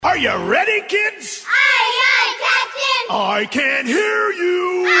Are you ready, kids? Aye, aye, Captain! I can't hear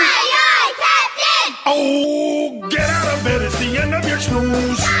you. Aye, aye, Captain! Oh, get out of bed, it's the end of your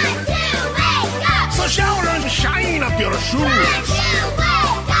snooze. Time to wake up! So shower and shine up your shoes. Time to wake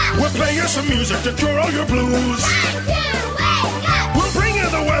up! We'll play you some music to cure all your blues. Time to wake up! We'll bring you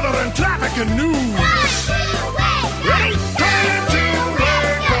the weather and traffic and news. Time to wake up! Ready? Time to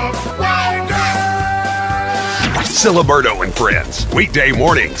wake up, wake up! Siliberto and Friends, weekday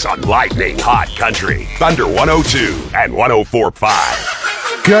mornings on Lightning Hot Country, Thunder 102 and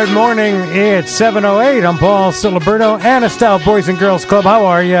 104.5. Good morning. It's 7:08. I'm Paul Siliberto. Anna Staudt, Boys and Girls Club. How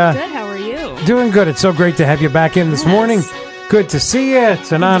are you? Good. How are you? Doing good. It's so great to have you back in this morning. Good to see you.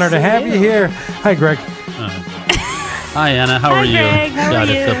 It's an honor to have you here. Hi, Greg. Hi, Anna. How are you? Greg. How are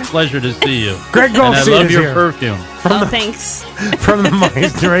you? It's a pleasure to see you. Greg Goldstein And I love is your here. perfume. Thanks. From the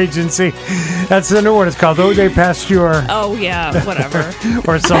Misner Agency. That's the new one. It's called Eau de Pasteur Oh, yeah, whatever.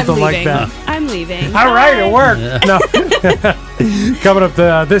 or something I'm like leaving. that. I'm leaving. All right, it Bye. worked. No. Coming up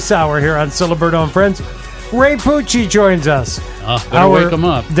this hour here on Siliberto and Friends, Ray Pucci joins us. Better wake him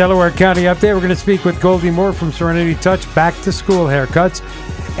up. Delaware County update. We're going to speak with Goldie Moore from Serenity Touch, Back to School Haircuts.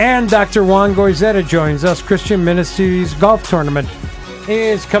 And Dr. Juan Guoyzueta joins us. Christian Ministries Golf Tournament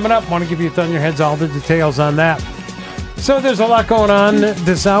is coming up. Want to give you Thunderheads all the details on that. So there's a lot going on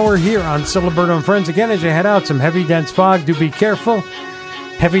this hour here on Siliberto and Friends. Again, as you head out, some heavy, dense fog. Do be careful.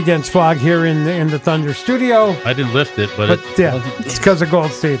 Heavy, dense fog here in the Thunder studio. I didn't lift it, but Yeah, it's because of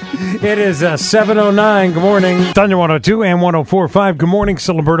Goldstein. It is 7:09. Good morning. Thunder 102 and 104.5. Good morning,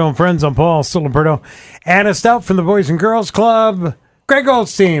 Siliberto and Friends. I'm Paul Siliberto. Anna Staudt from the Boys and Girls Club. Greg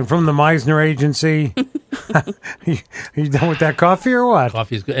Goldstein from the Misner Agency. You done with that coffee or what?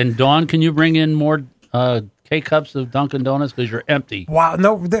 coffee's good. And Dawn, can you bring in more K-Cups of Dunkin' Donuts because you're empty? Wow,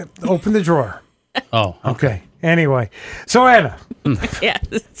 no, open the drawer. Oh, Okay. Anyway, so Anna.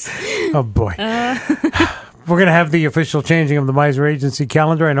 Yes. Oh, boy. We're going to have the official changing of the Misner Agency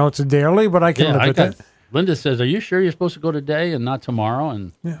calendar. I know it's a day early, but I can live with that. Linda says, "Are you sure you're supposed to go today and not tomorrow?"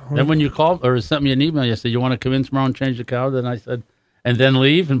 And then when you called or sent me an email, you said, "You want to come in tomorrow and change the calendar?" And I said, "And then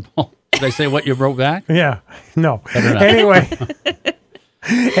leave?" And did I say what you wrote back? Yeah. No. Better not. Anyway.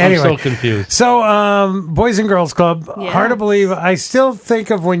 I'm so confused. So, Boys and Girls Club, Yeah. hard to believe. I still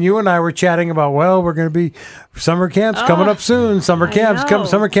think of when you and I were chatting about, well, we're going to be summer camps coming up soon. Summer camp's know.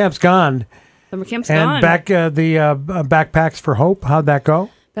 summer camp's gone. Summer camp's And gone. the Backpacks for Hope, how'd that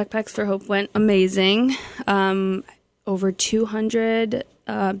go? Backpacks for Hope went amazing. Over 200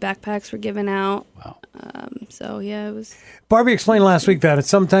 backpacks were given out. Wow. So, yeah, it was... Barbie explained last week that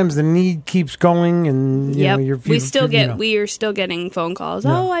sometimes the need keeps going, and you know, we still you know. we are still getting phone calls.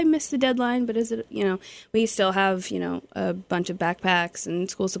 Yeah. Oh, I missed the deadline, but is it, we still have, a bunch of backpacks and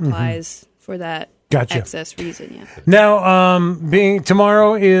school supplies for that Gotcha. excess reason, yeah. Now, being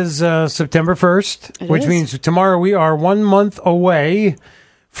tomorrow is September 1st, It which is. means tomorrow we are 1 month away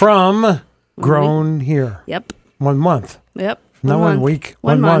from Grown Here. Yep. 1 month. Yep. Not 1 month. week.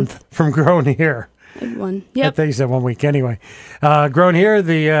 1 month from Grown Here. One. I Yep. thought you said 1 week. Anyway, Grown Here.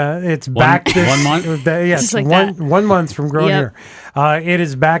 it's back. This, 1 month? Yes, Just like one that. 1 month from Grown Yep. Here. It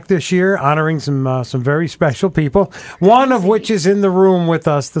is back this year, honoring some very special people. One of which is in the room with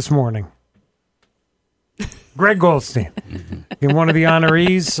us this morning. Greg Goldstein, in one of the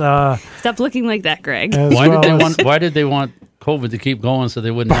honorees. Stop looking like that, Greg. as Why well did they as want? Why did they want COVID to keep going so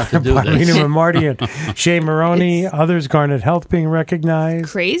they wouldn't have to do Paulina this? and Marty and Shay Maroney, others, Garnet Health being recognized.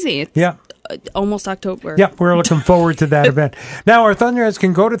 Crazy. It's Yeah. almost October. Yep, we're looking forward to that event. Now, our Thunderheads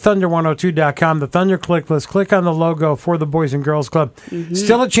can go to thunder102.com, the Thunder click list, click on the logo for the Boys and Girls Club. Mm-hmm.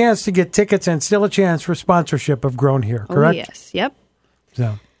 Still a chance to get tickets and still a chance for sponsorship of Grown Here, correct? Oh, yes. Yep.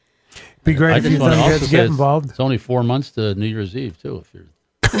 So, be great I if you just want to also Thunderheads say get involved. it's only 4 months to New Year's Eve too.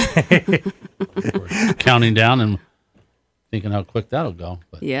 If you're counting down and thinking how quick that'll go.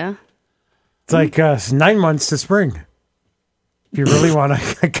 But Yeah. It's like 9 months to spring. If you really want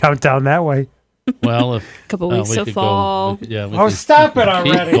to count down that way. well, if Couple weeks we till could fall. we could Oh, stop it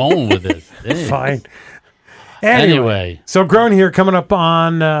already. Keep going with this. Dang. Fine. Anyway. So Grown Here coming up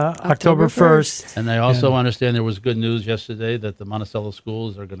on October 1st. And I also understand there was good news yesterday that the Monticello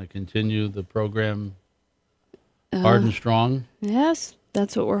schools are going to continue the program hard and strong. Yes.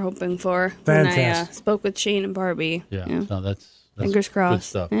 That's what we're hoping for. When I Fantastic. spoke with Shane and Barbie. Yeah. So that's Fingers good crossed.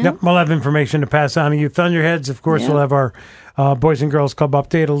 stuff. Yeah. Yep, we'll have information to pass on to you. Thunderheads, of course, Yeah. we'll have our Boys and Girls Club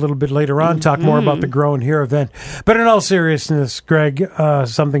update a little bit later on, talk more about the Grown Here event. But in all seriousness, Greg,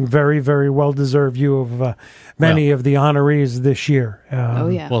 something very, very well-deserved view of many of the honorees this year. Oh,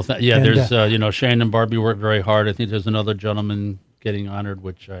 yeah. Well, And, there's, Shane and Barbie worked very hard. I think there's another gentleman getting honored,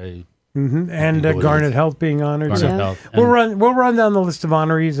 which I And Garnet Health being honored. Garnet So Health. we'll run down the list of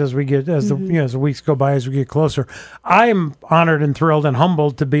honorees as we get as the weeks go by, as we get closer. I'm honored and thrilled and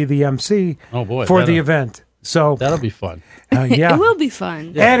humbled to be the MC for the event. So that'll be fun. Yeah, It will be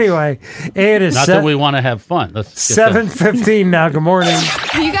fun. Anyway, it is Not that we want to have fun. Let's 7:15 now. Good morning.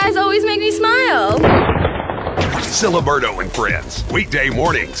 You guys always make me smile. Siliberto and Friends. Weekday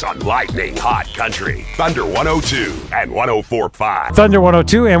mornings on Lightning Hot Country. Thunder 102 and 104.5. Thunder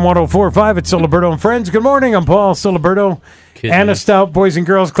 102 and 104.5 at Siliberto and Friends. Good morning. I'm Paul Siliberto. Anna Staudt, Boys and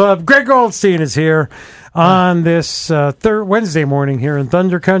Girls Club. Greg Goldstein is here on this Wednesday morning here in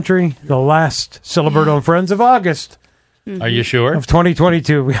Thunder Country, the last Siliberto and Friends of August. Are you sure? Of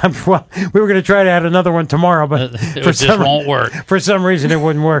 2022. We were going to try to add another one tomorrow, but won't work. For some reason, it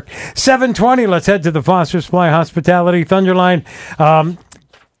wouldn't work. 7:20. Let's head to the Foster Supply Hospitality Thunderline.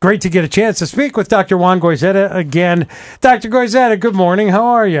 Great to get a chance to speak with Dr. Juan Guoyzueta again. Dr. Guoyzueta, good morning. How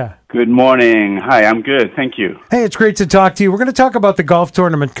are you? Good morning. Hi, I'm good. Thank you. Hey, it's great to talk to you. We're going to talk about the golf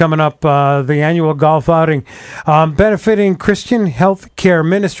tournament coming up, the annual golf outing, benefiting Christian Health Care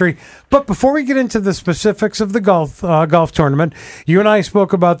Ministry. But before we get into the specifics of the golf tournament, you and I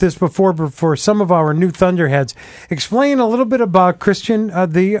spoke about this before, but for some of our new Thunderheads, explain a little bit about Christian,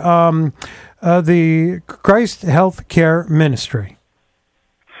 the Christ Health Care Ministry.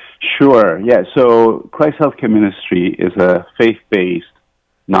 Sure. Yeah. So Christ Healthcare Ministry is a faith-based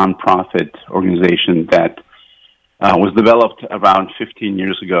nonprofit organization that was developed around 15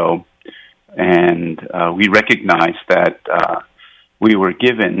 years ago, and we recognized that we were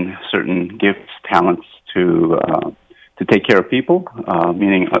given certain gifts, talents to take care of people,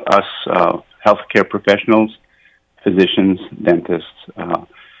 meaning us healthcare professionals, physicians, dentists.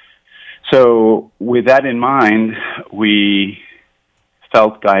 So with that in mind, we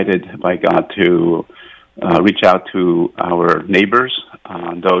felt guided by God to reach out to our neighbors,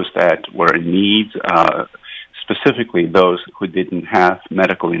 those that were in need, specifically those who didn't have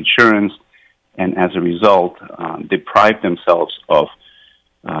medical insurance, and as a result, deprived themselves of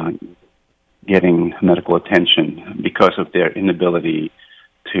getting medical attention because of their inability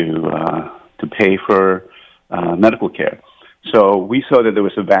to pay for medical care. So we saw that there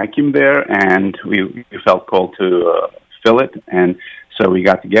was a vacuum there, and we felt called to fill it, and so we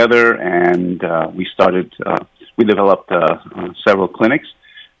got together and we developed several clinics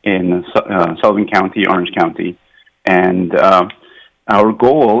in Sullivan County, Orange County, and our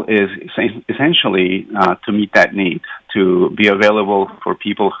goal is essentially to meet that need, to be available for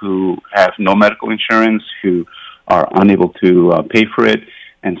people who have no medical insurance, who are unable to pay for it,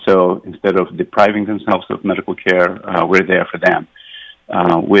 and so instead of depriving themselves of medical care, we're there for them.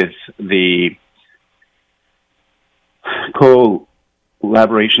 With the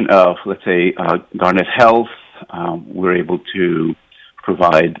collaboration of, let's say, Garnet Health, we're able to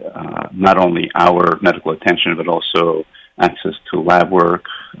provide not only our medical attention, but also access to lab work,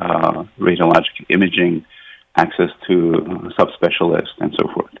 radiologic imaging, access to subspecialists, and so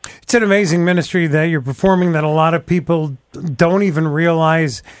forth. It's an amazing ministry that you're performing that a lot of people don't even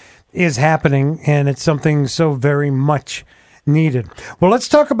realize is happening, and it's something so very much needed. Well, let's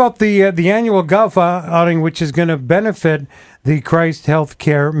talk about the annual golf outing, which is going to benefit the Christ Health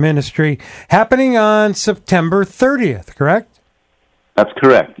Care Ministry, happening on September 30th, correct? That's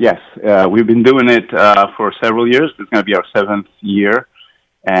correct, yes. We've been doing it for several years. It's going to be our 7th year,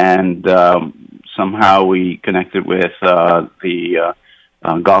 and somehow we connected with the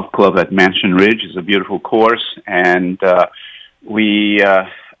golf club at Mansion Ridge. It's a beautiful course, and we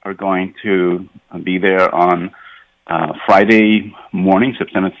are going to be there on Friday morning,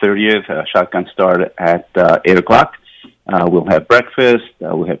 September 30th, shotgun start at 8 o'clock. We'll have breakfast,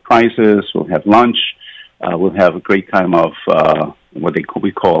 we'll have prizes, we'll have lunch, we'll have a great time of what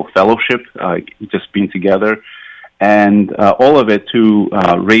we call fellowship, just being together, and all of it to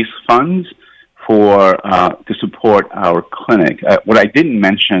raise funds to support our clinic. What I didn't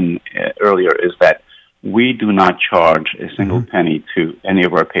mention earlier is that we do not charge a single penny to any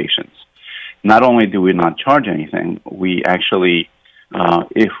of our patients. Not only do we not charge anything, we actually,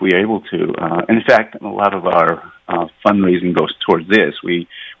 if we are able to, and in fact, a lot of our fundraising goes towards this. We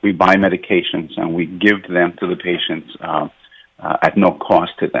buy medications and we give them to the patients at no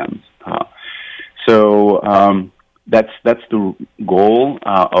cost to them. So that's the goal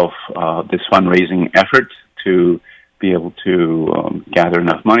of this fundraising effort, to be able to gather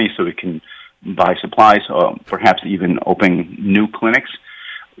enough money so we can buy supplies, or perhaps even open new clinics.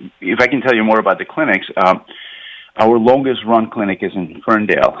 If I can tell you more about the clinics, our longest run clinic is in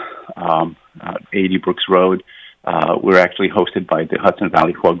Ferndale, 80 Brooks Road. We're actually hosted by the Hudson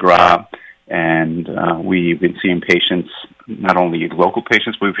Valley Foie Gras And we've been seeing patients, not only local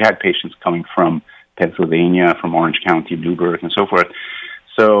patients, but we've had patients coming from Pennsylvania, from Orange County, Newburgh, and so forth.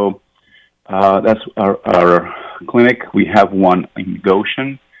 So that's our clinic. We have one in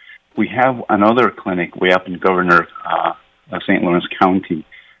Goshen. We have another clinic way up in Governor St. Lawrence County.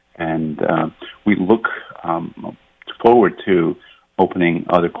 And we look forward to opening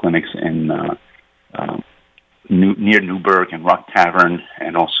other clinics in near Newburgh and Rock Tavern,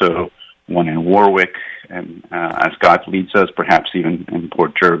 and also one in Warwick, and as God leads us, perhaps even in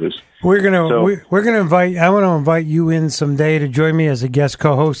Port Jervis. We're gonna invite. I want to invite you in someday to join me as a guest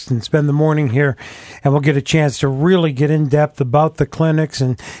co-host and spend the morning here, and we'll get a chance to really get in depth about the clinics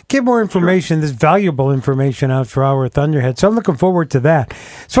and get more information, this valuable information out for our Thunderhead. So I'm looking forward to that.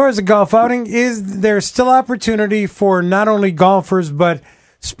 As far as the golf outing, is there still opportunity for not only golfers but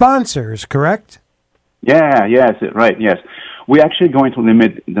sponsors? Correct? Yeah. Yes. Right. Yes. We're actually going to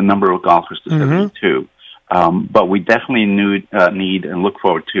limit the number of golfers to 72. But we definitely need and look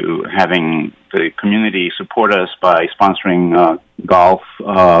forward to having the community support us by sponsoring golf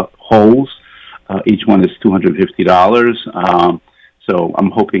holes. Each one is $250. So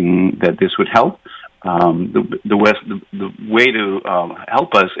I'm hoping that this would help. The way to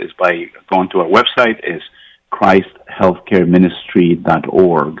help us is by going to our website, is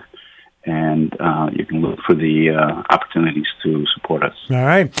ChristHealthcareMinistry.org. And you can look for the opportunities to support us. All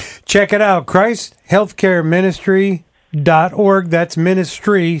right. Check it out, ChristHealthcareMinistry.org. That's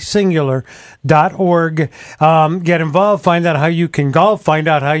ministry, singular.org. Get involved. Find out how you can golf. Find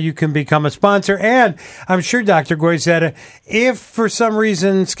out how you can become a sponsor. And I'm sure, Dr. Guoyzueta, if for some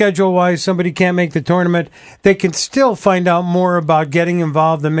reason, schedule-wise, somebody can't make the tournament, they can still find out more about getting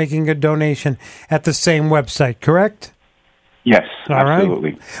involved and making a donation at the same website, correct? Yes, all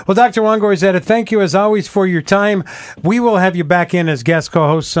absolutely. Right. Well, Dr. Juan Guoyzueta, thank you as always for your time. We will have you back in as guest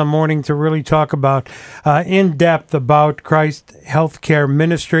co-host some morning to really talk about in depth about Christ Healthcare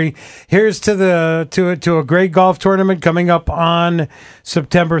Ministry. Here's to a great golf tournament coming up on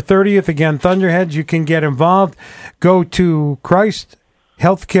September 30th. Again, Thunderheads, you can get involved. Go to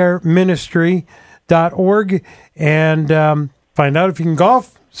ChristHealthcareMinistry.org and find out if you can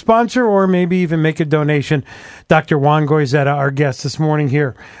golf, sponsor, or maybe even make a donation. Dr. Juan Guoyzueta, our guest this morning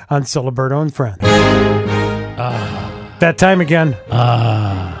here on Siliberto and Friends. That time again.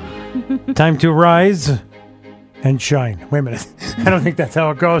 Time to rise and shine. Wait a minute. I don't think that's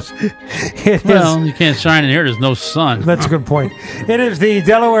how it goes. You can't shine in here. There's no sun. That's a good point. It is the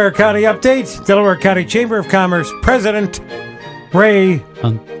Delaware County Update. Delaware County Chamber of Commerce President Ray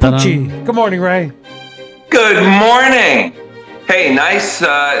Pucci. Good morning, Ray. Good morning. Hey, nice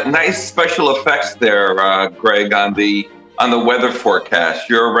special effects there, Greg, on the weather forecast.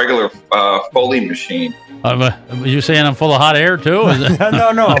 You're a regular Foley machine. You saying I'm full of hot air too?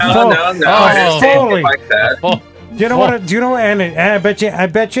 No. No. Foley. Like that. Do you know what? Do you know? And I bet you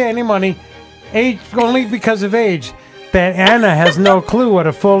any money, age only because of age, that Anna has no clue what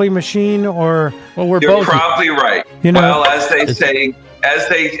a Foley machine or. Well, we're You're both probably right. You know, well, as they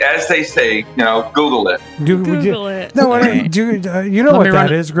say, Google it. Google it. No, you know what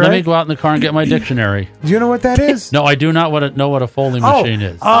that is, Greg? Let me go out in the car and get my dictionary. Do you know what that is? No, I do not know what a Foley machine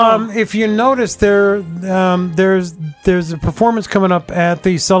is. If you notice, there's a performance coming up at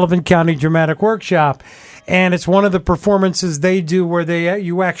the Sullivan County Dramatic Workshop, and it's one of the performances they do where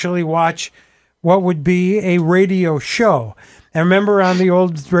you actually watch what would be a radio show. And remember on the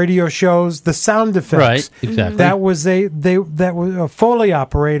old radio shows, the sound effects. Right, exactly. That was a Foley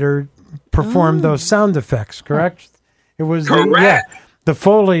operator performed those sound effects, correct? It was the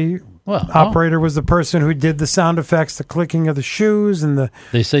Foley operator was the person who did the sound effects, the clicking of the shoes and the.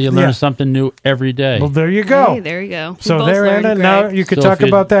 They say you learn something new every day. Well, there you go. Hey, there you go. So there, Anna. Now you could talk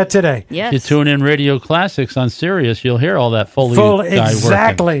about that today. Yes. If you tune in Radio Classics on Sirius, you'll hear all that Foley guy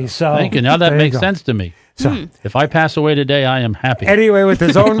exactly. working. So thank you. Now that makes sense to me. So, if I pass away today, I am happy. Anyway, with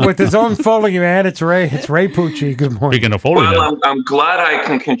his own Foley man, it's Ray Pucci. Good morning. Speaking of Foley, I'm glad I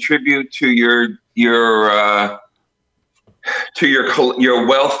can contribute to your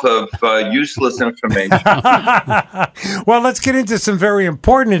wealth of useless information. Well, let's get into some very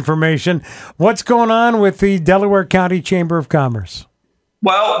important information. What's going on with the Delaware County Chamber of Commerce?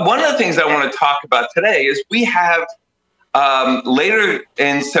 Well, one of the things I want to talk about today is we have later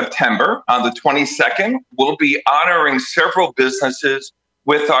in September, on the 22nd, we'll be honoring several businesses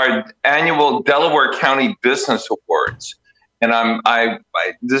with our annual Delaware County Business Awards. And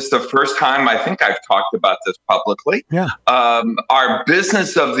this is the first time I think I've talked about this publicly. Yeah. Our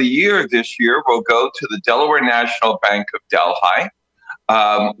Business of the Year this year will go to the Delaware National Bank of Delhi.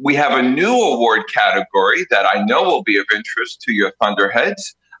 We have a new award category that I know will be of interest to your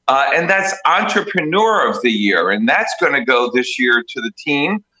Thunderheads. and that's Entrepreneur of the Year. And that's going to go this year to the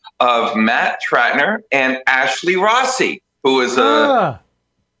team of Matt Tratner and Ashley Rossi, who is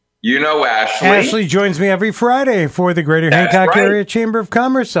you know Ashley. Ashley joins me every Friday for the Greater Hancock Area Chamber of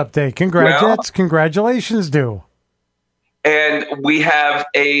Commerce update. Congratulations, do. And we have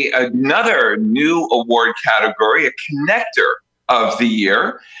another new award category, a Connector of the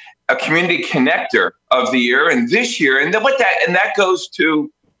Year, a Community Connector of the Year. And this year, and that goes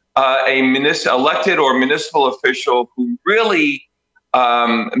to a elected or municipal official who really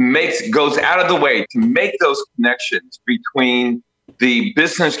goes out of the way to make those connections between the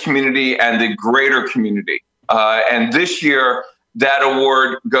business community and the greater community. And this year, that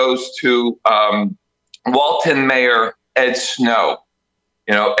award goes to Walton Mayor Ed Snow.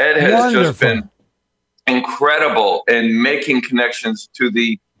 You know, Ed has just been incredible in making connections to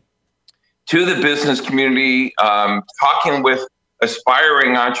the business community, talking with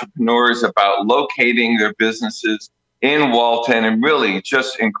aspiring entrepreneurs about locating their businesses in Walton, and really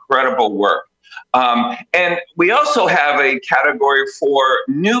just incredible work. And we also have a category for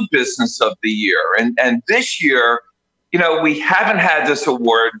New Business of the Year. And this year, you know, we haven't had this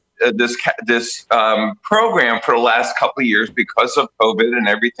award, this program for the last couple of years because of COVID and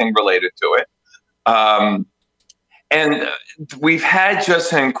everything related to it. And we've had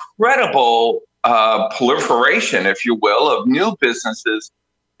just an incredible proliferation, if you will, of new businesses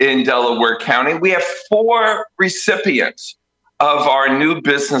in Delaware County. We have 4 recipients of our New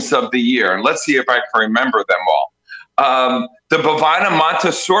Business of the Year. And let's see if I can remember them all. The Bovina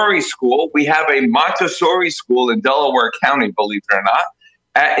Montessori School. We have a Montessori school in Delaware County, believe it or not,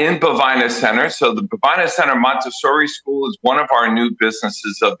 in Bovina Center. So the Bovina Center Montessori School is one of our New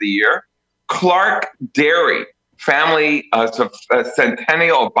Businesses of the Year. Clark Dairy Family, it's a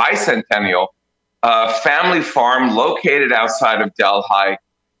bicentennial family farm located outside of Delhi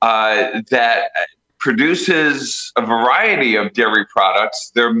that produces a variety of dairy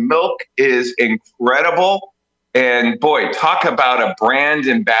products. Their milk is incredible. And boy, talk about a brand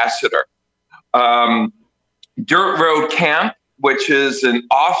ambassador. Dirt Road Camp, which is an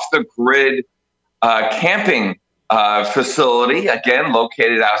off-the-grid camping facility, again,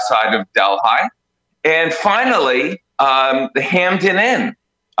 located outside of Delhi. And finally, the Hamden Inn,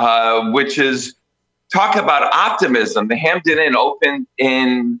 which is, talk about optimism. The Hamden Inn opened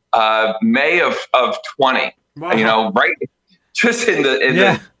in May of 20. Wow. You know, right, just in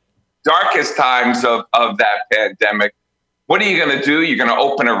the darkest times of that pandemic. What are you going to do? You're going to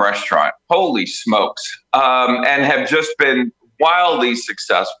open a restaurant. Holy smokes. And have just been wildly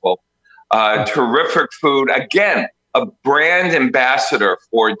successful. Terrific food. Again, a brand ambassador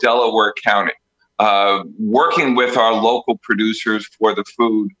for Delaware County, working with our local producers for the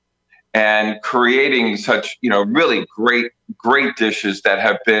food and creating such, you know, really great dishes that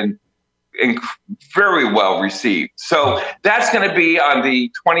have been very well received. So that's going to be on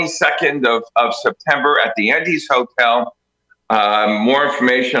the 22nd of September at the Andes Hotel. More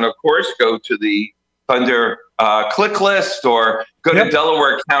information, of course, go to the Thunder click list or go to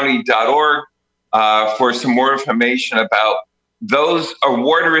DelawareCounty.org for some more information about those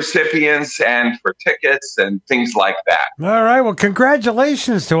award recipients and for tickets and things like that. All right. Well,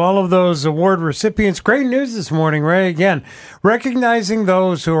 congratulations to all of those award recipients. Great news this morning, Ray. Again, recognizing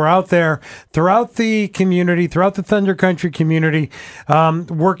those who are out there throughout the community, throughout the Thunder Country community,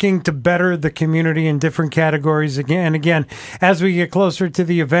 working to better the community in different categories. Again, as we get closer to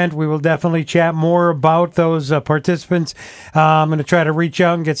the event, we will definitely chat more about those participants. I'm going to try to reach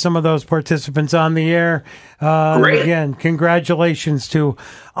out and get some of those participants on the air. Again, congratulations to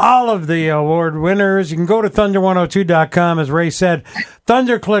all of the award winners. You can go to thunder102.com, as Ray said.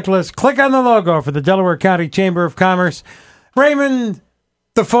 Thunder click list. Click on the logo for the Delaware County Chamber of Commerce. Raymond,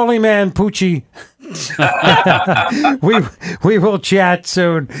 the Foley Man Pucci. we will chat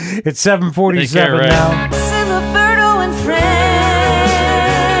soon. It's 7:47 now. Siliberto and friends.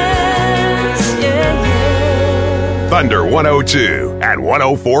 Yeah. Thunder 102 and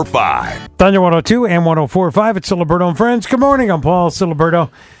 104.5. Thunder 102 and 104.5 at Siliberto and Friends. Good morning. I'm Paul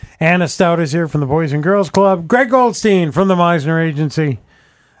Siliberto. Anna Staudt is here from the Boys and Girls Club. Greg Goldstein from the Misner Agency.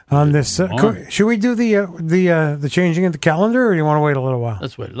 On this, should we do the changing of the calendar, or do you want to wait a little while?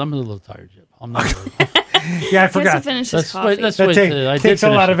 Let's wait. I'm a little tired yet. I'm not. Yeah, I forgot. To finish his coffee. Let's wait. Takes a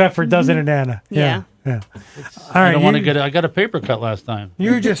lot of effort, doesn't it, Anna? Yeah. All right. I don't want to get it. I got a paper cut last time.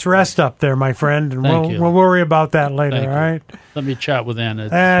 You just rest up there, my friend, and we'll worry about that later. All right. Let me chat with Anna.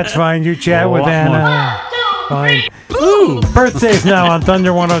 That's fine. You chat with Anna. Fine. Ooh. Birthdays now on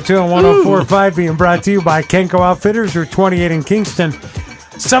Thunder 102 and 104.5 being brought to you by Kenko Outfitters, Route 28 in Kingston.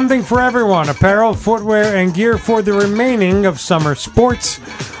 Something for everyone. Apparel, footwear, and gear for the remaining of summer sports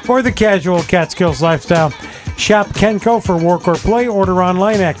or the casual Catskills lifestyle. Shop Kenco for work or play. Order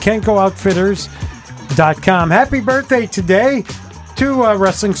online at KencoOutfitters.com. Happy birthday today to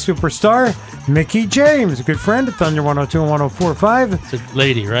wrestling superstar Mickie James, a good friend at Thunder 102 and 104.5. It's a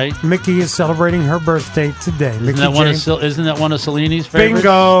lady, right? Mickie is celebrating her birthday today. Isn't that one of Cellini's favorites?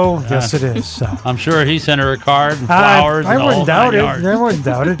 Bingo! Yes, it is. So. I'm sure he sent her a card and flowers. I wouldn't doubt it. I wouldn't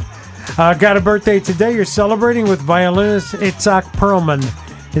doubt it. Got a birthday today. You're celebrating with violinist Itzhak Perlman.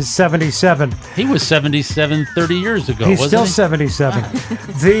 Is 77. He was 77 30 years ago. He's wasn't still 77.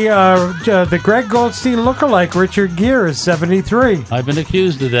 The Greg Goldstein lookalike Richard Gere is 73. I've been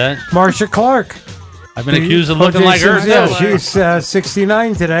accused of that. Marcia Clark. I've been accused of looking like her. Yeah, she's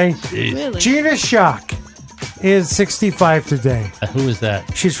 69 today. Really? Gina Schock is 65 today. Who is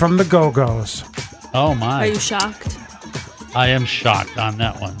that? She's from the Go-Go's. Oh my! Are you shocked? I am shocked on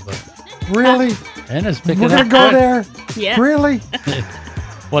that one, but really, Anna's picking we're gonna up go quick. there. Yeah. Really.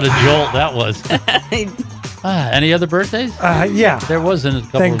 What a jolt that was. Any other birthdays? Yeah. There wasn't a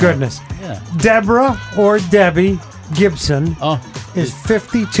couple. Thank goodness. Yeah. Deborah or Debbie Gibson is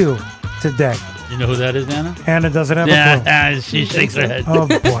 52 today. You know who that is, Anna? Anna doesn't have a clue. She shakes her head. Oh,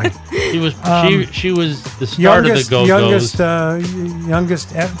 boy. She was the start of the Go-Go's.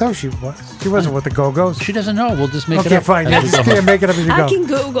 Youngest. No, she was. She wasn't with the Go-Go's. She doesn't know. We'll just make it up. Okay, fine. Yeah, just make it up as you go. I can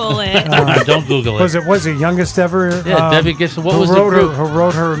Google it. Don't Google it. Was it youngest ever? Yeah, Debbie Gibson. What was the group? Who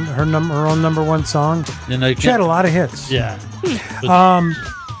wrote her own number one song? She had a lot of hits. Yeah.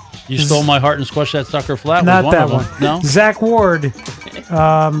 You stole my heart and squashed that sucker flat. Not was one that of them. one. No. Zach Ward,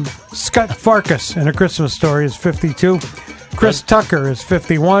 Scott Farkas in A Christmas Story is 52. Chris Tucker is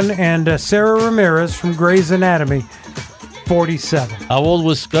 51, and Sarah Ramirez from Grey's Anatomy, 47. How old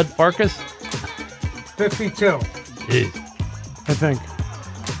was Scud Farkas? 52. Jeez. I think.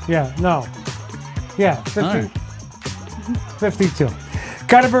 Yeah, no. Yeah, 50, Right. 52.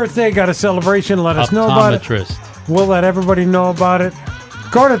 Got a birthday, got a celebration, let us know about it. Optometrist. We'll let everybody know about it.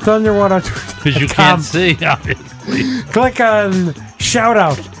 Go to Thunder 102. Because you can't see, obviously. Click on Shout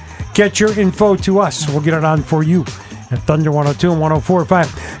Out. Get your info to us. We'll get it on for you at Thunder 102 and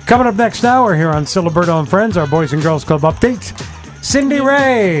 104.5. Coming up next hour here on Siliberto and Friends, our Boys and Girls Club update. Cindy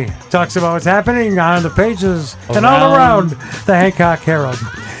Ray talks about what's happening on the pages and all around the Hancock Herald.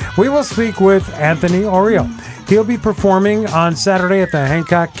 We will speak with Anthony Orio. He'll be performing on Saturday at the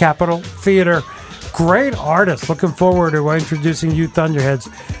Hancock Capital Theater. Great artist. Looking forward to introducing you Thunderheads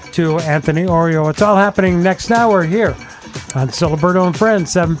to Anthony Orio. It's all happening next hour here on Siliberto and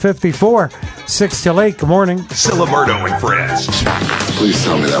Friends, 7:54, 6 till 8. Good morning. Siliberto and Friends. Please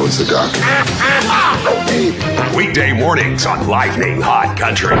tell me that was the doc. Weekday mornings on Lightning Hot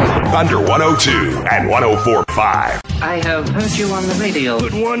Country. Thunder 102 and 104.5. I have heard you on the radio.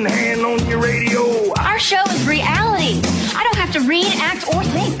 Put one hand on your radio. Our show is reality. I don't have to read, act, or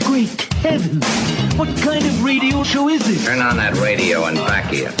think. Great heavens! What kind of radio show is this? Turn on that radio and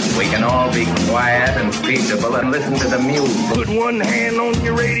back here. We can all be quiet and peaceable and listen to the music. Put one hand on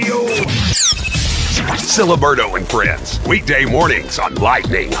your radio. Siliberto and Friends. Weekday mornings on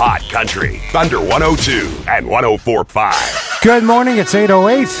Lightning Hot Country. Thunder 102 and 104.5. Good morning. It's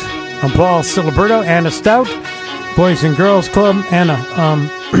 8:08. I'm Paul Siliberto, Anna Staudt, Boys and Girls Club. Anna,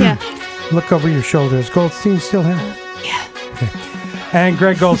 Yeah. look over your shoulder. Is Goldstein still here? Yeah. Okay. And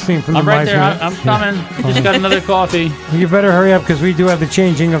Greg Goldstein from I'm the right there. Misner- I'm coming. Just got another coffee. You better hurry up because we do have the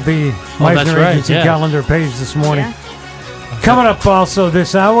changing of the that's Misner right, Agency yeah. calendar page this morning. Yeah. Coming up also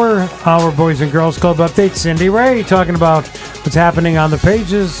this hour, our Boys and Girls Club update. Cindy Ray talking about what's happening on the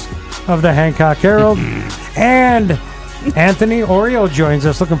pages of the Hancock Herald. And Anthony Orio joins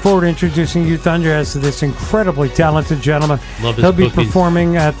us. Looking forward to introducing you Thunderheads to this incredibly talented gentleman. Love his He'll be cookies.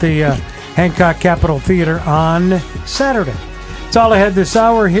 performing at the Hancock Capital Theater on Saturday. It's all ahead this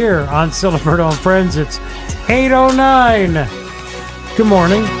hour here on Siliberto and Friends. It's 8:09. Good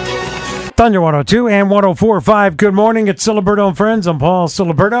morning. Thunder 102 and 104.5. Good morning. It's Siliberto and Friends. I'm Paul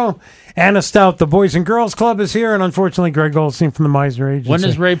Siliberto. Anna Staudt, the Boys and Girls Club, is here. And unfortunately, Greg Goldstein from the Misner Agency. When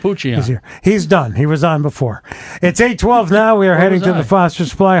is Ray Pucci on? He's here. He's done. He was on before. It's 8:12 now. We are heading to the Foster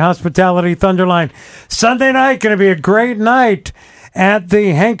Supply Hospitality Thunderline. Sunday night, going to be a great night at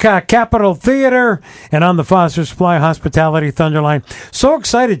the Hancock Capital Theater and on the Foster Supply Hospitality Thunderline. So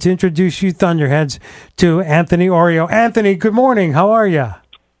excited to introduce you Thunderheads to Anthony Orio. Anthony, good morning. How are you?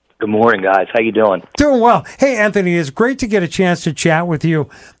 Good morning, guys. How you doing? Doing well. Hey, Anthony, it's great to get a chance to chat with you.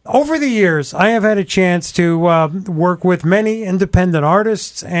 Over the years, I have had a chance to work with many independent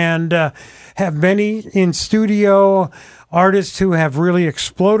artists and have many in studio artists who have really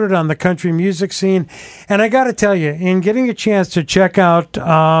exploded on the country music scene. And I got to tell you, in getting a chance to check out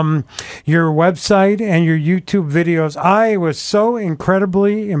your website and your YouTube videos, I was so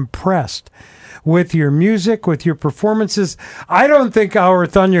incredibly impressed with your music, with your performances. I don't think our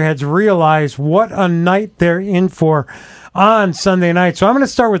Thunderheads realize what a night they're in for on Sunday night. So I'm going to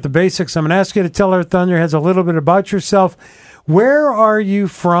start with the basics. I'm going to ask you to tell our Thunderheads a little bit about yourself. Where are you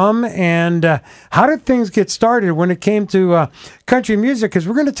from, and how did things get started when it came to country music? Because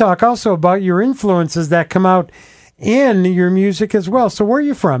we're going to talk also about your influences that come out in your music as well. So where are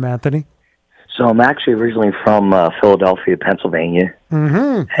you from, Anthony? So I'm actually originally from Philadelphia, Pennsylvania,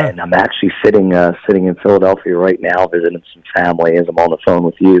 and I'm actually sitting in Philadelphia right now, visiting some family as I'm on the phone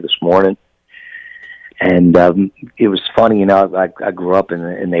with you this morning. And it was funny, you know, I grew up in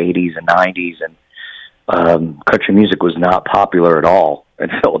the 80s and 90s, and country music was not popular at all in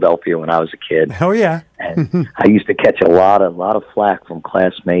Philadelphia when I was a kid. Oh yeah, and I used to catch a lot of flack from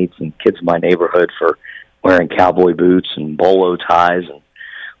classmates and kids in my neighborhood for wearing cowboy boots and bolo ties and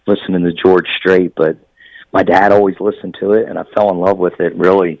listening to George Strait, but my dad always listened to it, and I fell in love with it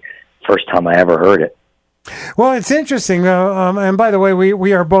really first time I ever heard it. Well, it's interesting, and by the way,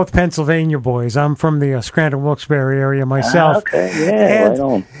 we are both Pennsylvania boys. I'm from the Scranton-Wilkes-Barre area myself. Okay, yeah, and, right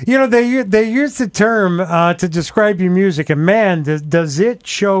on. You know, they use the term to describe your music, and man, does it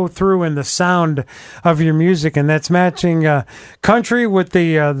show through in the sound of your music, and that's matching country with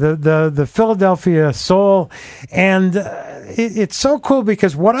the Philadelphia soul, and it's so cool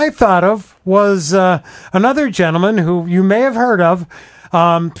because what I thought of was another gentleman who you may have heard of,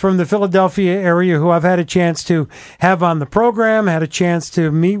 from the Philadelphia area, who I've had a chance to have on the program, had a chance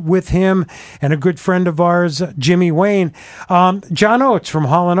to meet with him, and a good friend of ours, Jimmy Wayne, John Oates from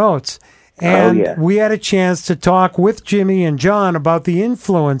Hall & Oates. And we had a chance to talk with Jimmy and John about the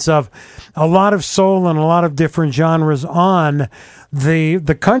influence of a lot of soul and a lot of different genres on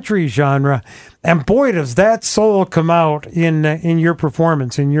the country genre. And boy, does that soul come out in your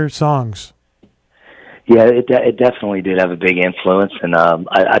performance, in your songs. Yeah, it definitely did have a big influence, and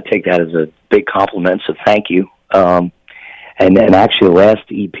I take that as a big compliment, so thank you. And actually, the last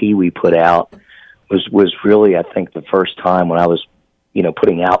EP we put out was really, I think, the first time when I was, you know,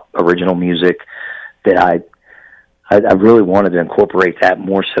 putting out original music that I really wanted to incorporate that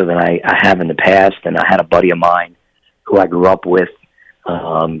more so than I have in the past. And I had a buddy of mine who I grew up with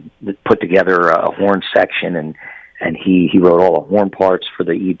that put together a horn section, and he wrote all the horn parts for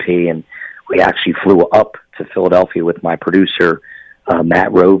the EP, and we actually flew up to Philadelphia with my producer,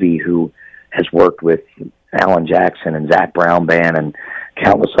 Matt Rovey, who has worked with Alan Jackson and Zach Brown Band and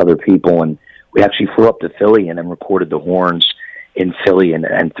countless other people. And we actually flew up to Philly and then recorded the horns in Philly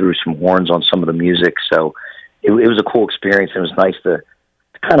and threw some horns on some of the music. So it was a cool experience. It was nice to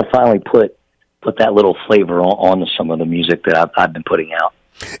kind of finally put that little flavor on some of the music that I've been putting out.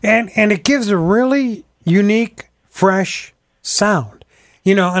 And it gives a really unique, fresh sound.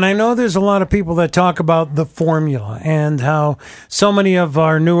 You know, and I know there's a lot of people that talk about the formula and how so many of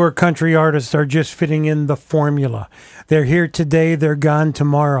our newer country artists are just fitting in the formula. They're here today, they're gone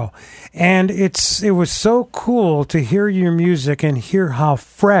tomorrow. And it was so cool to hear your music and hear how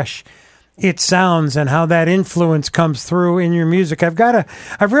fresh it sounds and how that influence comes through in your music. I've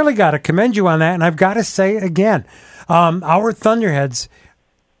really got to commend you on that, and I've got to say again, our Thunderheads,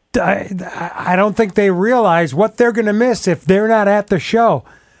 I don't think they realize what they're going to miss if they're not at the show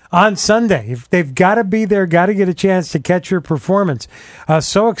on Sunday. They've got to be there, got to get a chance to catch your performance.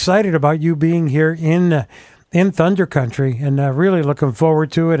 So excited about you being here in Thunder Country, and really looking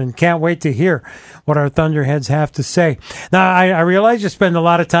forward to it, and can't wait to hear what our Thunderheads have to say. Now, I realize you spend a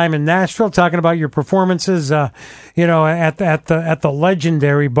lot of time in Nashville talking about your performances, you know, at the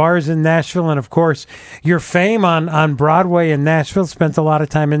legendary bars in Nashville, and of course your fame on Broadway in Nashville. Spent a lot of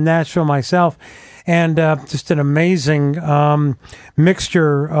time in Nashville myself, and just an amazing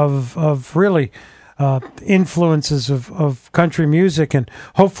mixture of really influences of country music, and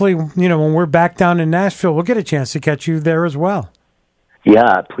hopefully, you know, when we're back down in Nashville, we'll get a chance to catch you there as well.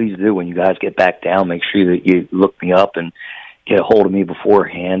 Yeah, please do. When you guys get back down, make sure that you look me up and get a hold of me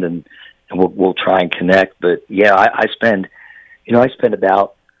beforehand, and we'll try and connect. But yeah, I spend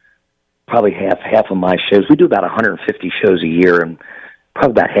about probably half of my shows. We do about 150 shows a year, and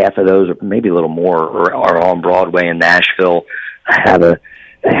probably about half of those, or maybe a little more, are on Broadway in Nashville. I have a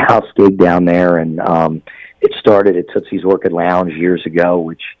house gig down there, and it started at Tootsie's Orchid Lounge years ago,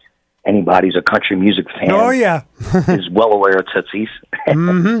 which anybody who's a country music fan. Oh, yeah. is well aware of Tootsie's.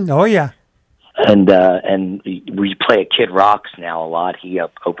 Oh, yeah. And we play at Kid Rock's now a lot. He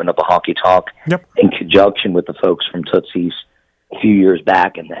opened up a honky tonk in conjunction with the folks from Tootsie's a few years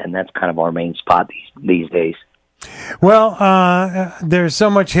back, and that's kind of our main spot these days. Well, there's so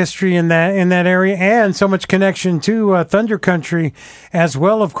much history in that area, and so much connection to Thunder Country as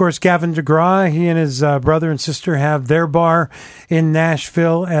well. Of course, Gavin DeGraw, he and his brother and sister have their bar in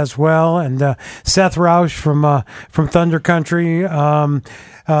Nashville as well, and Seth Rausch from Thunder Country,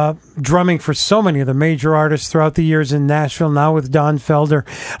 drumming for so many of the major artists throughout the years in Nashville. Now with Don Felder.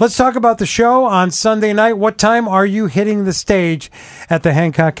 Let's talk about the show on Sunday night. What time are you hitting the stage at the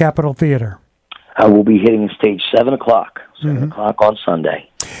Hancock Capital Theater? I will be hitting the stage 7 o'clock. 7 o'clock on Sunday.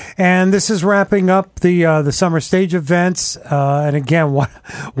 And this is wrapping up the summer stage events. And again,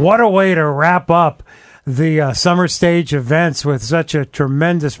 what a way to wrap up the summer stage events with such a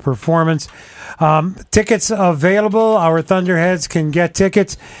tremendous performance. Tickets available. Our Thunderheads can get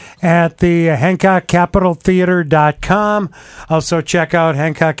tickets at the HancockCapitalTheater.com. Also check out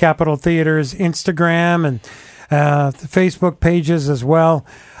Hancock Capital Theater's Instagram and the Facebook pages as well.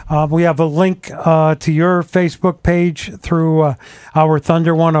 We have a link to your Facebook page through our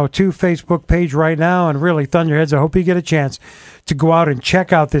Thunder 102 Facebook page right now. And really, Thunderheads, I hope you get a chance to go out and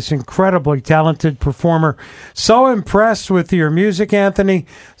check out this incredibly talented performer. So impressed with your music, Anthony.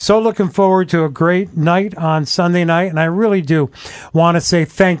 So looking forward to a great night on Sunday night. And I really do want to say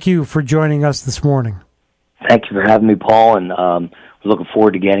thank you for joining us this morning. Thank you for having me, Paul. And we're looking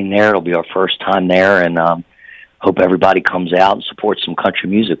forward to getting there. It'll be our first time there. And hope everybody comes out and supports some country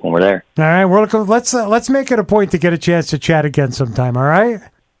music when we're there. All right, let's make it a point to get a chance to chat again sometime, all right?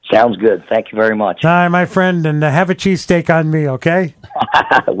 Sounds good. Thank you very much. All right, my friend, and have a cheesesteak on me, okay?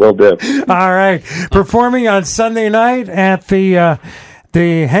 Will do. All right. Performing on Sunday night at the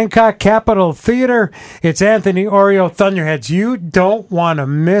Hancock Capital Theater, it's Anthony Orio, Thunderheads. You don't want to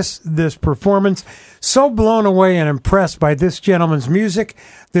miss this performance. So blown away and impressed by this gentleman's music,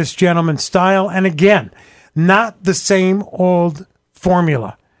 this gentleman's style, and again, not the same old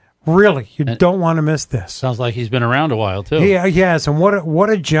formula. Really, you don't want to miss this. Sounds like he's been around a while, too. Yeah, yes, and what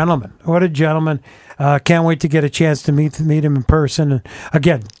a gentleman. What a gentleman. Can't wait to get a chance to meet him in person. And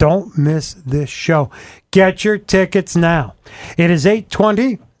again, don't miss this show. Get your tickets now. It is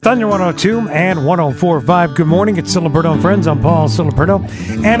 8:20. Thunder 102 and 104.5. Good morning. It's Siliberto and Friends. I'm Paul Siliberto.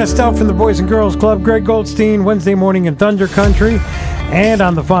 Anna Staudt from the Boys and Girls Club. Greg Goldstein, Wednesday morning in Thunder Country. And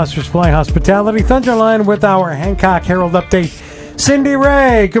on the Foster's Fly Hospitality Thunderline with our Hancock Herald update, Cindy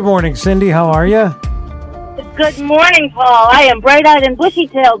Ray. Good morning, Cindy. How are you? Good morning, Paul. I am bright-eyed and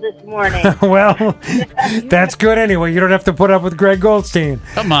bushy-tailed this morning. Well, that's good anyway. You don't have to put up with Greg Goldstein.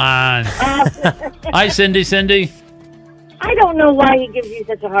 Come on. Hi, Cindy. I don't know why he gives you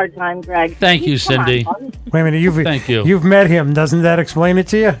such a hard time, Greg. Thank you, Cindy. Wait a minute. Thank you. You've met him. Doesn't that explain it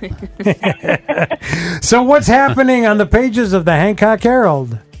to you? So what's happening on the pages of the Hancock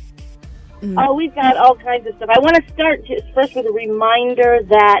Herald? Oh, we've got all kinds of stuff. I want to start first with a reminder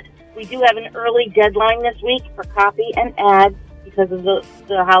that we do have an early deadline this week for copy and ads because of the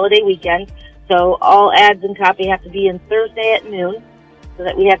holiday weekend. So all ads and copy have to be in Thursday at noon so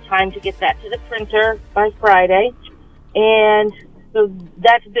that we have time to get that to the printer by Friday. And so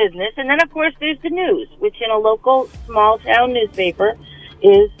that's business. And then, of course, there's the news, which in a local small-town newspaper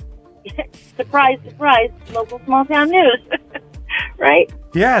is, surprise, surprise, local small-town news, right?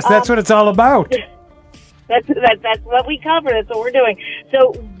 Yes, that's what it's all about. That's what we cover. That's what we're doing.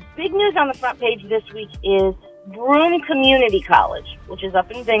 So big news on the front page this week is Broome Community College, which is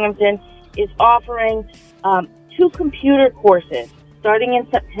up in Binghamton, is offering 2 computer courses starting in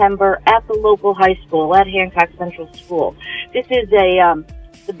September at the local high school, at Hancock Central School. This is the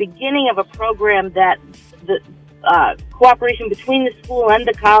beginning of a program that the cooperation between the school and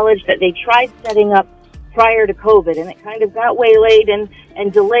the college that they tried setting up prior to COVID, and it kind of got waylaid and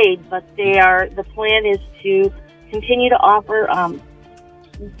delayed, but the plan is to continue to offer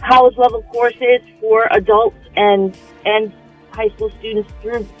college-level courses for adults and high school students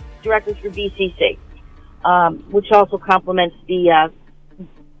directly through BCC. Which also complements the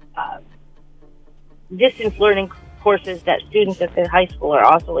distance learning courses that students at the high school are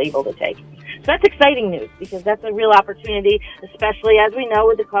also able to take. So that's exciting news because that's a real opportunity, especially as we know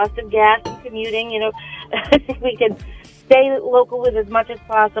with the cost of gas and commuting. If we can stay local with as much as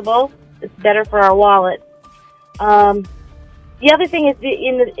possible, it's better for our wallet. The other thing is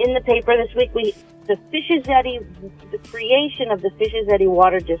in the paper this week, the creation of the Fishes-Eddy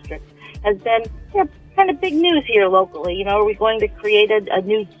Water District has been kind of big news here locally. Are we going to create a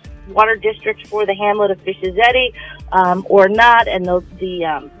new water district for the hamlet of Fishes-Eddy? or not, and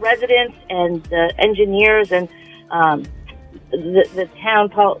the residents and the engineers and the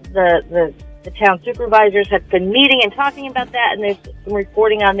town supervisors have been meeting and talking about that, and there's some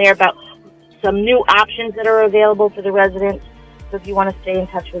reporting on there about some new options that are available for the residents. So if you want to stay in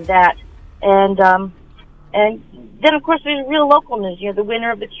touch with that, and then of course there's real local news. The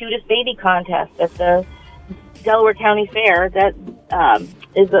winner of the cutest baby contest at the Delaware County Fair, that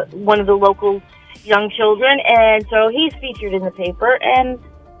is one of the local young children, and so he's featured in the paper. And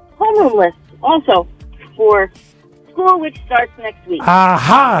homeroom list also for school, which starts next week.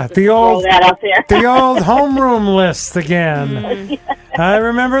 Aha! The old homeroom list again. I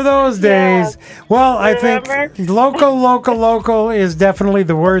remember those days. Yeah. Well, I think local is definitely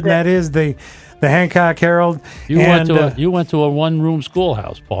the word, and that is the Hancock Herald. You went to a one-room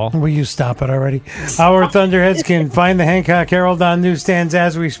schoolhouse, Paul. Will you stop it already? Our Thunderheads can find the Hancock Herald on newsstands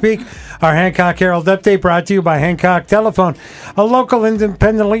as we speak. Our Hancock Herald update brought to you by Hancock Telephone, a local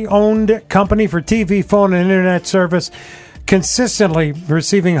independently owned company for TV, phone, and internet service, consistently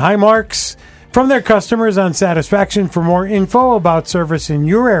receiving high marks from their customers on satisfaction. For more info about service in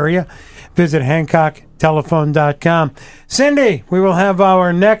your area, visit HancockTelephone.com. Cindy, we will have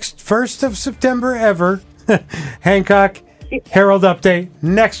our next 1st of September ever Hancock Herald update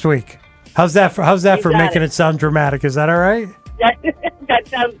next week. How's that for making it sound dramatic? Is that all right? That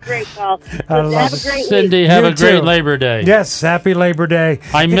sounds great, Paul. Have a great Cindy, have a great Labor Day. Yes, happy Labor Day.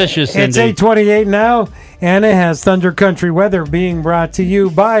 I miss you, Cindy. It's 8:28 now. Anna has Thunder Country weather being brought to you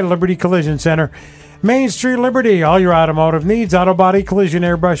by Liberty Collision Center. Main Street Liberty, all your automotive needs, auto body, collision,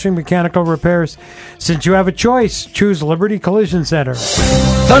 airbrushing, mechanical repairs. Since you have a choice, choose Liberty Collision Center.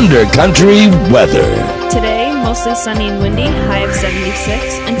 Thunder Country weather. Today, mostly sunny and windy, high of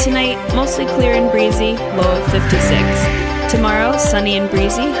 76, and tonight, mostly clear and breezy, low of 56. Tomorrow, sunny and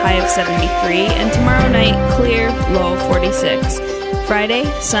breezy, high of 73, and tomorrow night, clear, low of 46. Friday,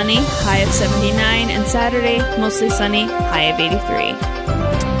 sunny, high of 79, and Saturday, mostly sunny, high of 83.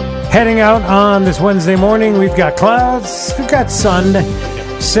 Heading out on this Wednesday morning, we've got clouds, we've got sun,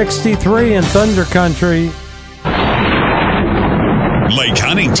 63 in Thunder Country. Lake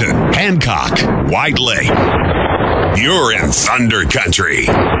Huntington, Hancock, White Lake. You're in Thunder Country.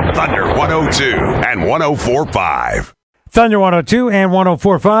 Thunder 102 and 104.5. Thunder 102 and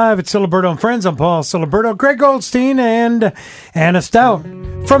 104.5. It's Siliberto and Friends. I'm Paul Siliberto, Greg Goldstein, and Anna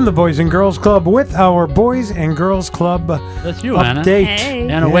Staudt from the Boys and Girls Club with our Boys and Girls Club That's you, update. Anna. Hey.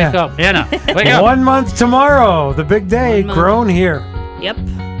 Anna, wake up. Anna, wake up. 1 month tomorrow, the big day, grown here. Yep.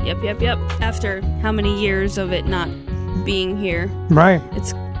 After how many years of it not being here. Right.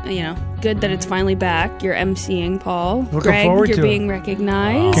 It's, good that it's finally back. You're emceeing, Paul. Looking Greg, forward you're to being it.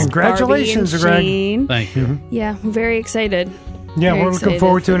 recognized. Congratulations, Greg. Shane. Thank you. Yeah, we're very excited. Yeah, Very we're looking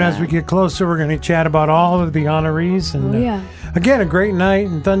forward to it. And as we get closer, we're going to chat about all of the honorees. And again, a great night.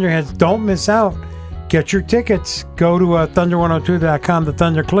 And Thunderheads, don't miss out. Get your tickets. Go to thunder102.com, the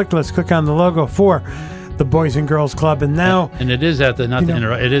Thunder click list. Click on the logo for the Boys and Girls Club. And now, and it is at the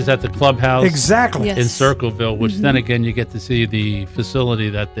it is at the clubhouse, exactly, in Circleville. Which then again, you get to see the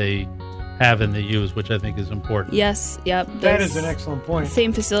facility that they have and they use, which I think is important. Yes, yep. That is an excellent point.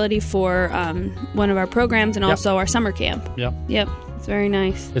 Same facility for one of our programs and also our summer camp. Yep. It's very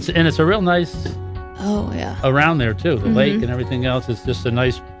nice. It's a real nice. Oh yeah. Around there too, the lake and everything else. It's just a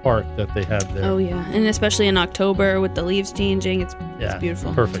nice park that they have there. Oh yeah, and especially in October with the leaves changing, it's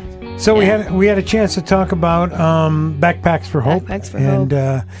beautiful. Perfect. So we had a chance to talk about Backpacks for Hope. And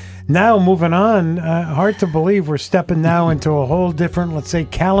now moving on, hard to believe we're stepping now into a whole different, let's say,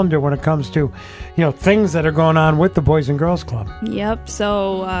 calendar when it comes to, things that are going on with the Boys and Girls Club. Yep.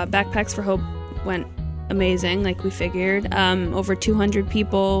 So Backpacks for Hope went amazing, like we figured. Over 200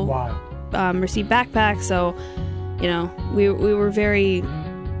 people received backpacks. So, we were very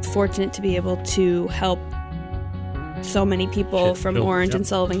fortunate to be able to help so many people from Orange and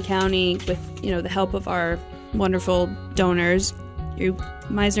Sullivan County with, the help of our wonderful donors, through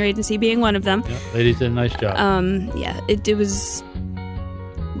Misner Agency being one of them. Yeah, ladies did a nice job. It was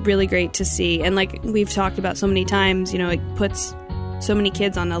really great to see. And like we've talked about so many times, it puts so many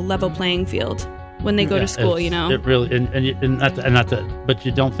kids on a level playing field when they go to school, It really, but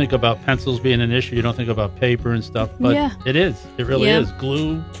you don't think about pencils being an issue. You don't think about paper and stuff, but it is. It really is.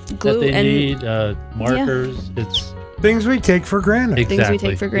 Glue that they need, markers. It's things we take for granted. Exactly. Things we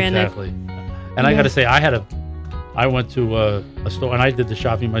take for granted. Exactly. And I got to say, I went to a store and I did the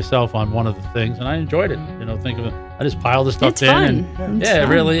shopping myself on one of the things, and I enjoyed it. Think of it. I just piled the stuff it's in, fun. and It's fun. it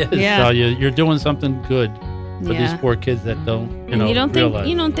really is. Yeah. So you're doing something good for these poor kids that don't, and you don't realize.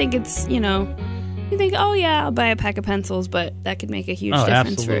 think it's, you think, oh yeah, I'll buy a pack of pencils, but that could make a huge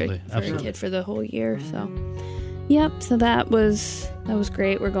difference for a kid for the whole year. So, Yep, so that was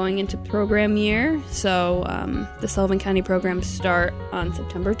great. We're going into program year, so the Sullivan County programs start on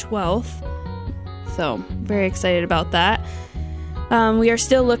September 12th, so very excited about that. We are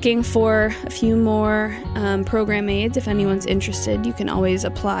still looking for a few more program aides. If anyone's interested, you can always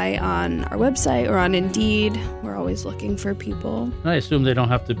apply on our website or on Indeed. We're always looking for people. I assume they don't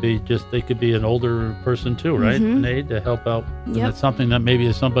have to be they could be an older person too, right? An aide to help out. And it's something that maybe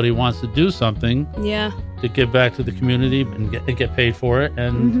if somebody wants to do something to give back to the community and get paid for it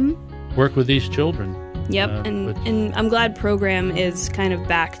and work with these children. Yep, and I'm glad program is kind of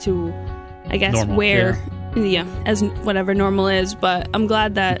back to, I guess, normal, where... Yeah, as whatever normal is, but I'm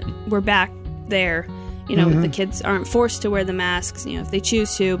glad that we're back there. You know, the kids aren't forced to wear the masks, you know, if they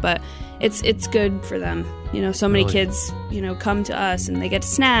choose to, but it's good for them. You know, so many kids, you know, come to us and they get a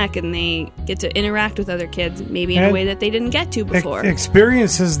snack and they get to interact with other kids, maybe in a way that they didn't get to before.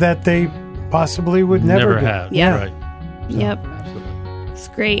 Experiences that they possibly would never have. Yeah. Right. So, yep. Absolutely. It's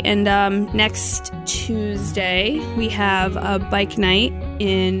great. And next Tuesday, we have a bike night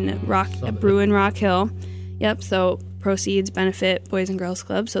in Bruin Rock Hill. Yep, so proceeds benefit Boys and Girls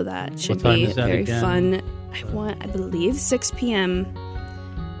Club, so that should be very fun. I believe 6 p.m.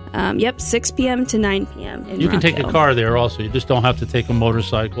 6 p.m. to 9 p.m. You can take a car there also. You just don't have to take a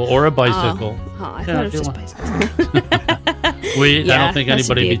motorcycle or a bicycle. I thought it was just bicycles. I don't think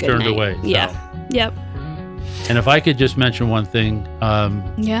anybody would be turned away. So. Yeah, yep. And if I could just mention one thing,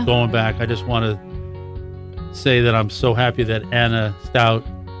 going back, I just want to say that I'm so happy that Anna Staudt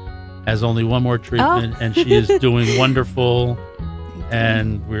has only one more treatment, and she is doing wonderful,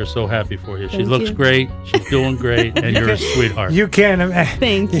 and we're so happy for you. She looks great, she's doing great, and you're a sweetheart. You can.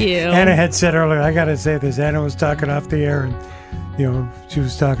 Thank you. Anna had said earlier, I got to say this, Anna was talking off the air, and she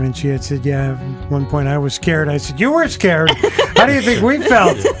was talking, and she had said, at one point I was scared. I said, you were scared? How do you think we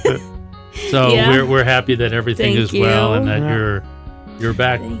felt? So we're happy that everything is well, and that you're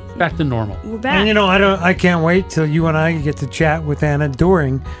back to normal. We're back. And I can't wait till you and I get to chat with Anna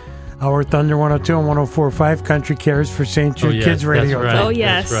during our Thunder 102 and 104.5 Country Cares for St. Jude Kids Radio. Right. Oh,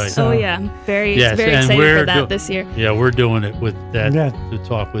 yes. That's right. Oh, yeah. Very excited for that this year. Yeah, we're doing it with that to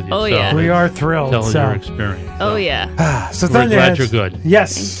talk with you. Oh, yeah. We are thrilled. Tell us your experience. Oh, yeah. So we're glad you're good.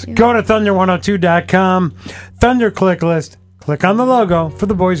 Yes. Go to thunder102.com, Thunder Click List. Click on the logo for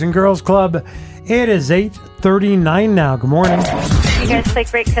the Boys and Girls Club. It is 8:39 now. Good morning. You guys play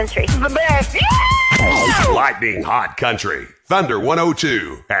great country. The best. Lightning Hot Country. Thunder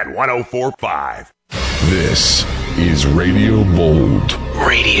 102 and 104.5. This is Radio Bold.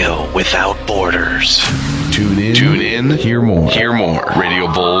 Radio without borders. Tune in. Hear more.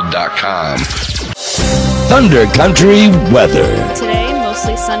 RadioBold.com. Thunder Country weather. Today,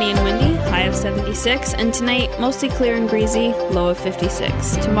 mostly sunny and windy, high of 76. And tonight, mostly clear and breezy, low of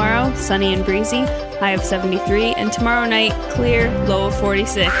 56. Tomorrow, sunny and breezy, high of 73. And tomorrow night, clear, low of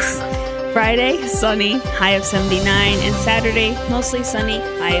 46. Friday, sunny, high of 79. And Saturday, mostly sunny,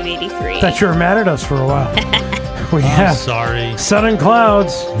 high of 83. Thought you were mad at us for a while. Sorry. Sun and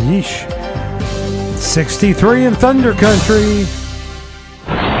clouds. Yeesh. 63 in Thunder Country.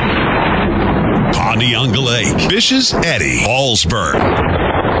 Pondianga Lake, Fishes, Eddy, Hallsburg.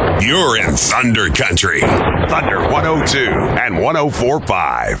 You're in Thunder Country. Thunder 102 and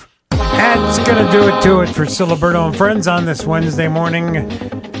 104.5. That's going to do it for Siliberto and Friends on this Wednesday morning.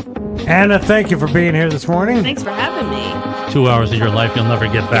 Anna, thank you for being here this morning. Thanks for having me. 2 hours of your life you'll never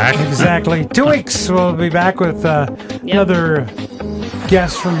get back. Exactly. 2 weeks we'll be back with another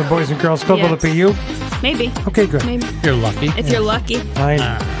guest from the Boys and Girls Club. Will it be you? Maybe. Okay, good. Maybe. You're lucky. If you're lucky.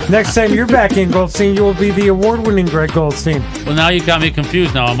 Next time you're back in Goldstein, you will be the award-winning Greg Goldstein. Well, now you got me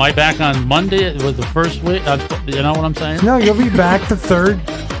confused. Now, am I back on Monday? It was the first week? You know what I'm saying? No, you'll be back the third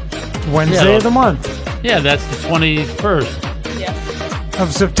Wednesday of the month. Yeah, that's the 21st.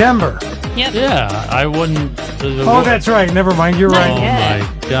 Of September. Yep. Yeah, I wouldn't. Oh, that's right. Never mind. You're right. Oh, my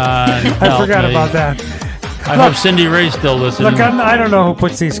God. I forgot about that. I hope Cindy Ray's still listening. Look, I don't know who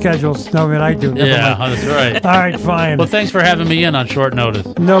puts these schedules. No, I mean, I do. Never mind. That's right. All right, fine. Well, thanks for having me in on short notice.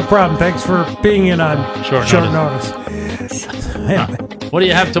 No problem. Thanks for being in on short notice. What do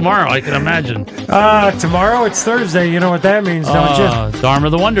you have tomorrow? I can imagine. Tomorrow it's Thursday. You know what that means, don't you?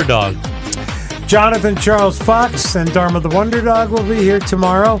 Dharma the Wonder Dog. Jonathan Charles Fox and Dharma the Wonder Dog will be here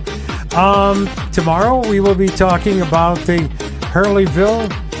tomorrow. Tomorrow we will be talking about the Hurleyville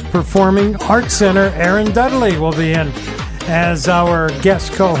Performing Arts Center. Aaron Dudley will be in as our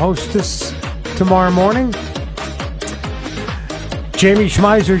guest co-hostess tomorrow morning. Jamie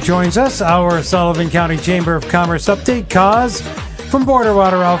Schmeiser joins us, our Sullivan County Chamber of Commerce update. Cause from Border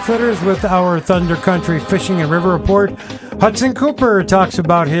Water Outfitters with our Thunder Country Fishing and River Report. Hudson Cooper talks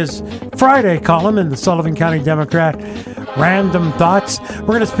about his Friday column in the Sullivan County Democrat, Random Thoughts. We're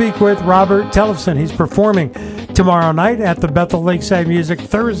going to speak with Robert Tellefson. He's performing tomorrow night at the Bethel Lakeside Music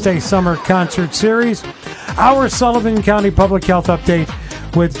Thursday Summer Concert Series. Our Sullivan County Public Health Update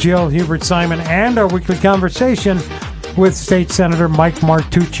with Jill Hubert-Simon, and our weekly conversation with State Senator Mike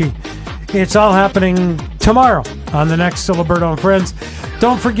Martucci. It's all happening tomorrow on the next Siliberto and Friends.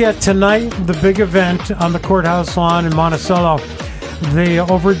 Don't forget, tonight, the big event on the courthouse lawn in Monticello, the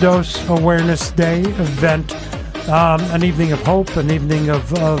Overdose Awareness Day event, an evening of hope, an evening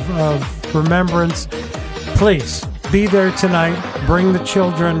of remembrance. Please, be there tonight. Bring the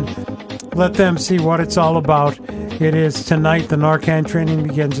children. Let them see what it's all about. It is tonight. The Narcan training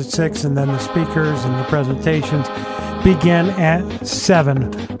begins at 6, and then the speakers and the presentations begin at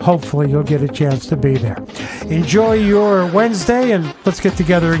 7. Hopefully you'll get a chance to be there. Enjoy your Wednesday, and let's get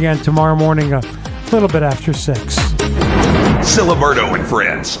together again tomorrow morning a little bit after 6. Siliberto and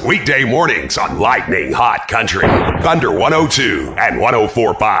Friends, weekday mornings on Lightning Hot Country, Thunder 102 and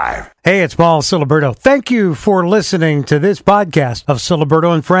 104.5. Hey, it's Paul Siliberto. Thank you for listening to this podcast of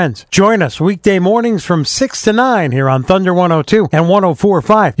Siliberto and Friends. Join us weekday mornings from 6 to 9 here on Thunder 102 and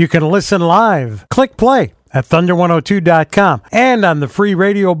 104.5. You can listen live. Click play at thunder102.com and on the free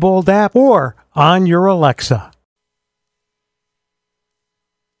Radio Bold app or on your Alexa.